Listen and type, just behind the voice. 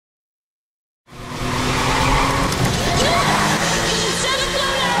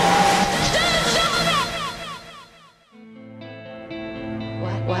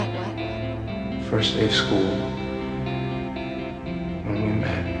first day of school, when we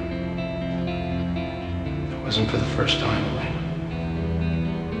met, it wasn't for the first time, Elena.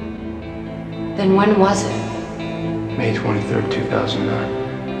 Then when was it? May 23rd,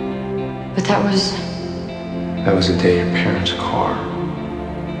 2009. But that was the day your parents' car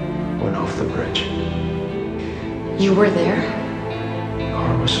went off the bridge. You were there? The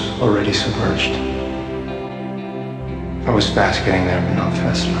car was already submerged. I was fast getting there, but not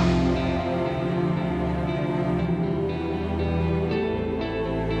fast enough.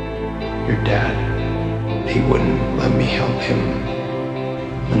 Your dad, he wouldn't let me help him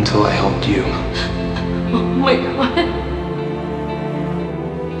until I helped you. Oh my God.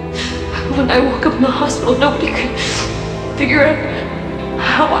 When I woke up in the hospital, nobody could figure out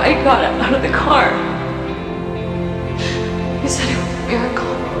how I got out of the car. They said it was a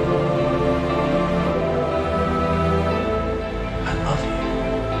miracle. I love you.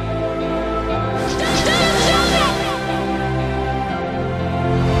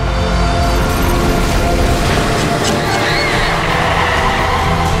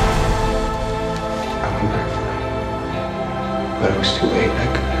 I went back for him, but it was too late.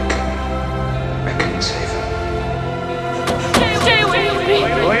 I couldn't save him. Stay away from me!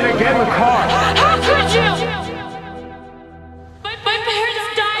 Elena, get in the car! How could you? My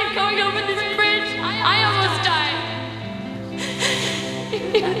parents died going over this bridge. I almost died.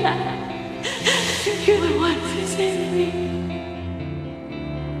 You're the one who saved me.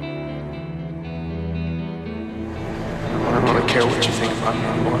 I don't care what you think about me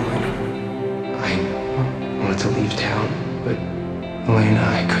anymore, Elena. I wanted to leave town, but Elena,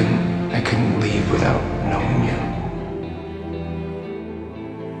 I couldn't leave without knowing you.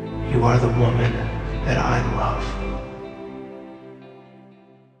 You are the woman that I love.